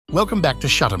Welcome back to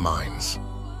Shutter Minds.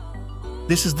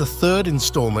 This is the third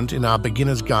installment in our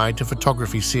Beginner's Guide to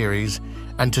Photography series,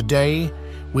 and today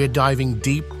we're diving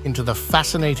deep into the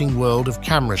fascinating world of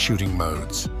camera shooting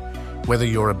modes. Whether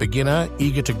you're a beginner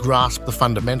eager to grasp the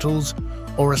fundamentals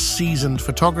or a seasoned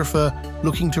photographer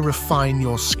looking to refine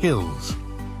your skills,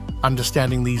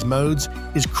 understanding these modes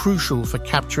is crucial for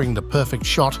capturing the perfect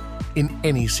shot in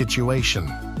any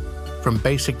situation. From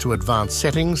basic to advanced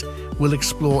settings, we'll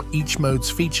explore each mode's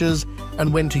features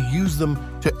and when to use them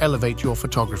to elevate your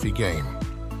photography game.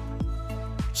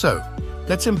 So,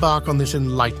 let's embark on this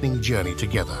enlightening journey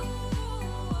together.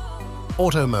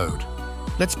 Auto mode.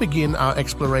 Let's begin our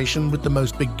exploration with the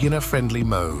most beginner-friendly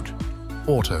mode,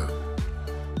 Auto.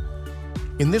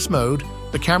 In this mode,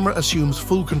 the camera assumes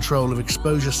full control of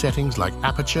exposure settings like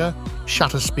aperture,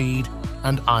 shutter speed,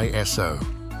 and ISO.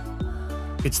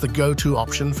 It's the go-to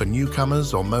option for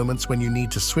newcomers or moments when you need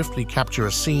to swiftly capture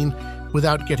a scene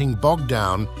without getting bogged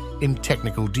down in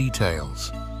technical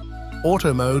details.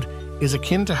 Auto mode is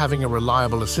akin to having a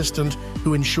reliable assistant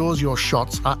who ensures your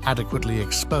shots are adequately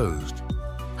exposed.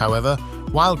 However,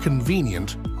 while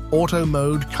convenient, auto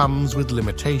mode comes with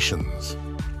limitations.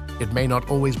 It may not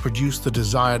always produce the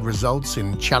desired results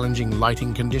in challenging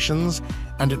lighting conditions,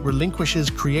 and it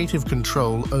relinquishes creative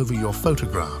control over your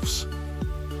photographs.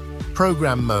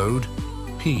 Program mode,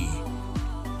 P.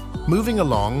 Moving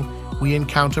along, we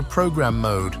encounter program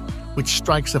mode, which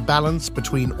strikes a balance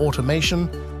between automation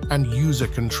and user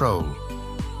control.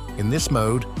 In this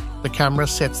mode, the camera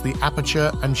sets the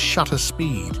aperture and shutter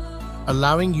speed,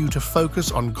 allowing you to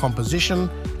focus on composition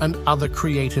and other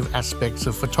creative aspects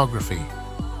of photography.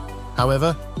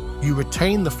 However, you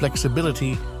retain the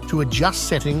flexibility to adjust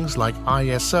settings like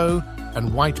ISO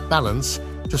and white balance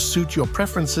to suit your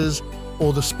preferences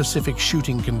or the specific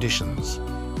shooting conditions.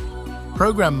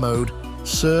 Program mode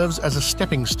serves as a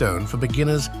stepping stone for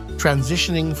beginners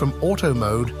transitioning from auto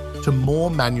mode to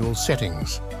more manual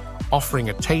settings,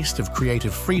 offering a taste of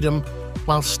creative freedom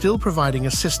while still providing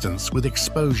assistance with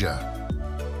exposure.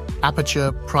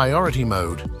 Aperture priority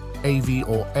mode, AV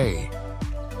or A.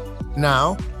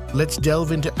 Now, let's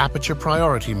delve into aperture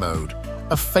priority mode,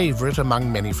 a favorite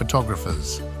among many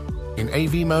photographers. In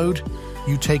AV mode,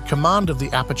 you take command of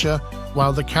the aperture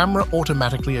while the camera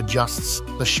automatically adjusts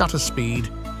the shutter speed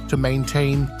to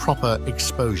maintain proper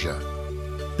exposure.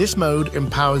 This mode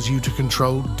empowers you to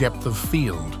control depth of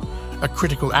field, a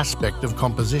critical aspect of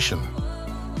composition.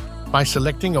 By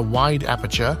selecting a wide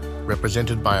aperture,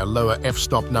 represented by a lower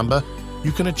f-stop number,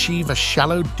 you can achieve a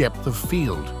shallow depth of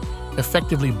field,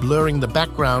 effectively blurring the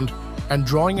background and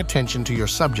drawing attention to your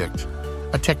subject,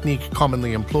 a technique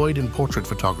commonly employed in portrait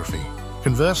photography.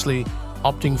 Conversely,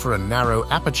 opting for a narrow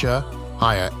aperture,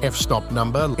 higher f-stop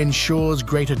number ensures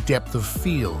greater depth of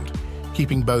field,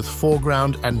 keeping both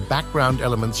foreground and background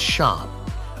elements sharp,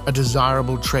 a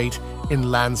desirable trait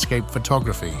in landscape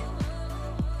photography.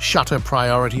 Shutter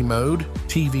priority mode,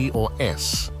 TV or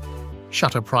S.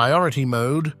 Shutter priority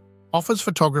mode offers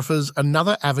photographers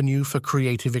another avenue for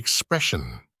creative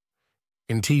expression.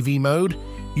 In TV mode,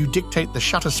 you dictate the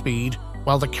shutter speed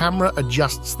while the camera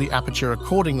adjusts the aperture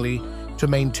accordingly to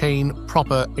maintain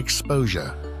proper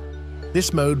exposure.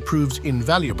 This mode proves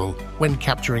invaluable when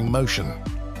capturing motion.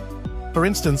 For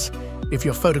instance, if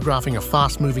you're photographing a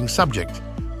fast-moving subject,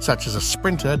 such as a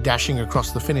sprinter dashing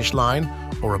across the finish line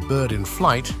or a bird in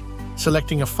flight,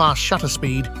 selecting a fast shutter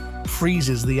speed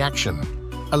freezes the action,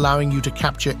 allowing you to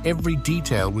capture every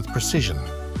detail with precision.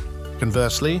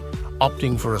 Conversely,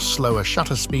 opting for a slower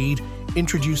shutter speed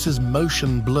introduces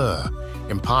motion blur,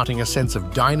 imparting a sense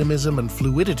of dynamism and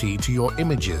fluidity to your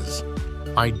images,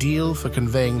 ideal for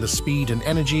conveying the speed and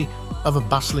energy of a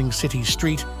bustling city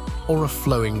street or a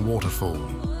flowing waterfall.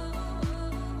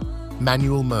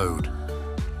 Manual mode.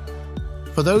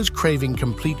 For those craving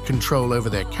complete control over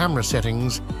their camera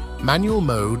settings, manual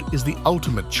mode is the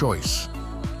ultimate choice.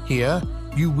 Here,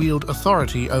 you wield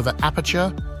authority over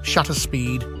aperture, shutter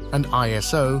speed, and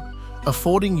ISO,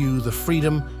 affording you the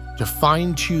freedom to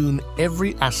fine-tune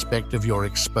every aspect of your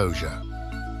exposure.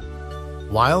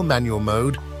 While manual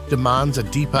mode demands a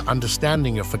deeper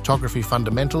understanding of photography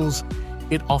fundamentals,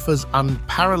 it offers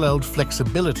unparalleled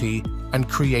flexibility and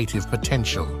creative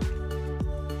potential.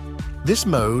 This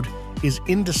mode is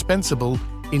indispensable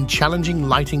in challenging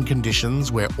lighting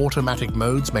conditions where automatic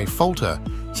modes may falter,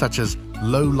 such as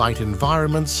low-light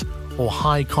environments or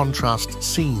high-contrast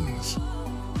scenes.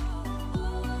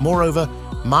 Moreover,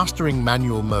 mastering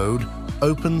manual mode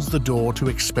opens the door to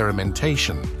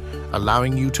experimentation,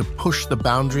 allowing you to push the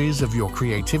boundaries of your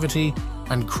creativity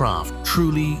and craft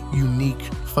truly unique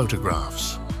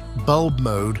photographs. Bulb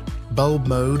mode, Bulb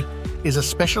mode is a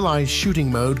specialized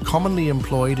shooting mode commonly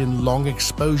employed in long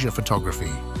exposure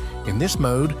photography. In this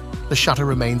mode, the shutter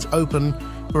remains open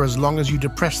for as long as you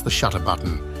depress the shutter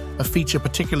button, a feature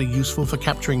particularly useful for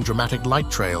capturing dramatic light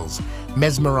trails,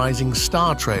 mesmerizing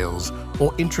star trails,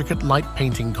 or intricate light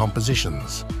painting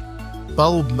compositions.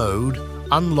 Bulb mode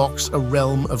unlocks a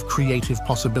realm of creative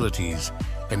possibilities,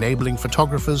 enabling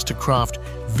photographers to craft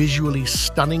visually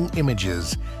stunning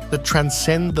images that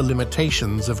transcend the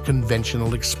limitations of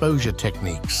conventional exposure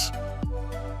techniques.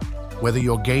 Whether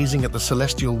you're gazing at the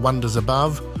celestial wonders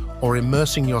above or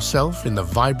immersing yourself in the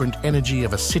vibrant energy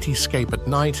of a cityscape at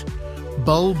night,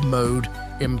 bulb mode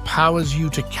empowers you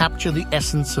to capture the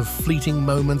essence of fleeting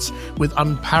moments with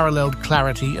unparalleled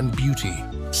clarity and beauty.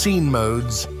 Scene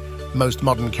modes. Most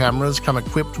modern cameras come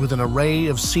equipped with an array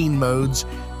of scene modes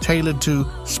tailored to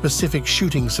specific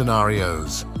shooting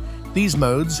scenarios. These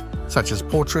modes, such as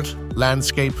portrait,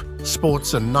 landscape,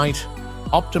 sports, and night,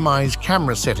 optimize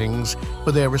camera settings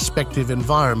for their respective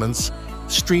environments,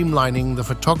 streamlining the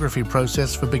photography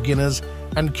process for beginners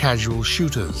and casual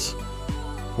shooters.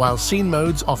 While scene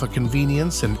modes offer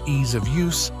convenience and ease of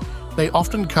use, they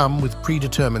often come with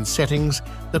predetermined settings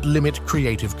that limit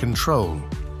creative control.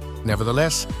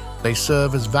 Nevertheless, they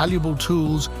serve as valuable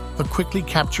tools for quickly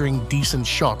capturing decent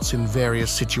shots in various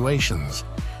situations,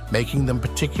 making them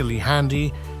particularly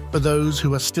handy for those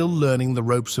who are still learning the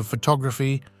ropes of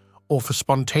photography or for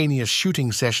spontaneous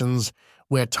shooting sessions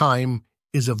where time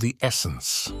is of the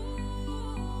essence.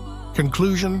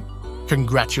 Conclusion: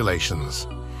 congratulations!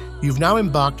 You've now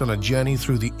embarked on a journey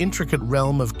through the intricate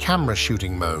realm of camera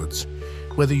shooting modes.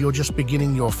 Whether you're just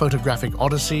beginning your photographic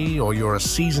odyssey or you're a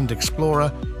seasoned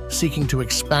explorer seeking to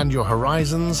expand your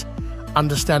horizons,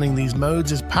 understanding these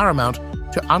modes is paramount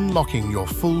to unlocking your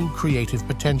full creative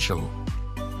potential.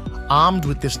 Armed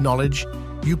with this knowledge,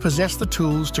 you possess the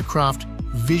tools to craft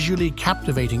visually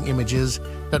captivating images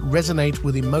that resonate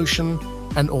with emotion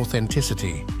and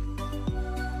authenticity.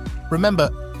 Remember,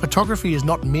 photography is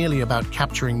not merely about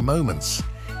capturing moments.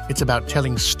 It's about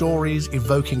telling stories,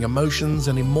 evoking emotions,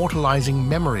 and immortalizing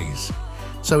memories.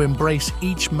 So embrace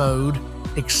each mode,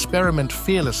 experiment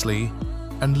fearlessly,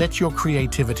 and let your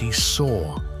creativity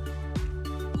soar.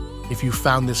 If you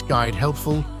found this guide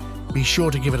helpful, be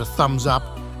sure to give it a thumbs up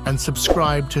and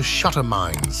subscribe to Shutter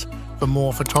Minds for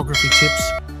more photography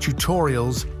tips,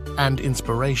 tutorials, and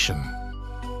inspiration.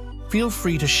 Feel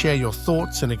free to share your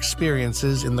thoughts and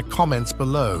experiences in the comments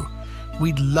below.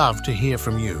 We'd love to hear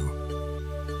from you.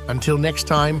 Until next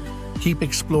time, keep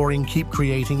exploring, keep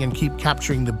creating, and keep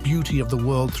capturing the beauty of the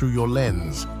world through your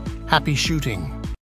lens. Happy shooting!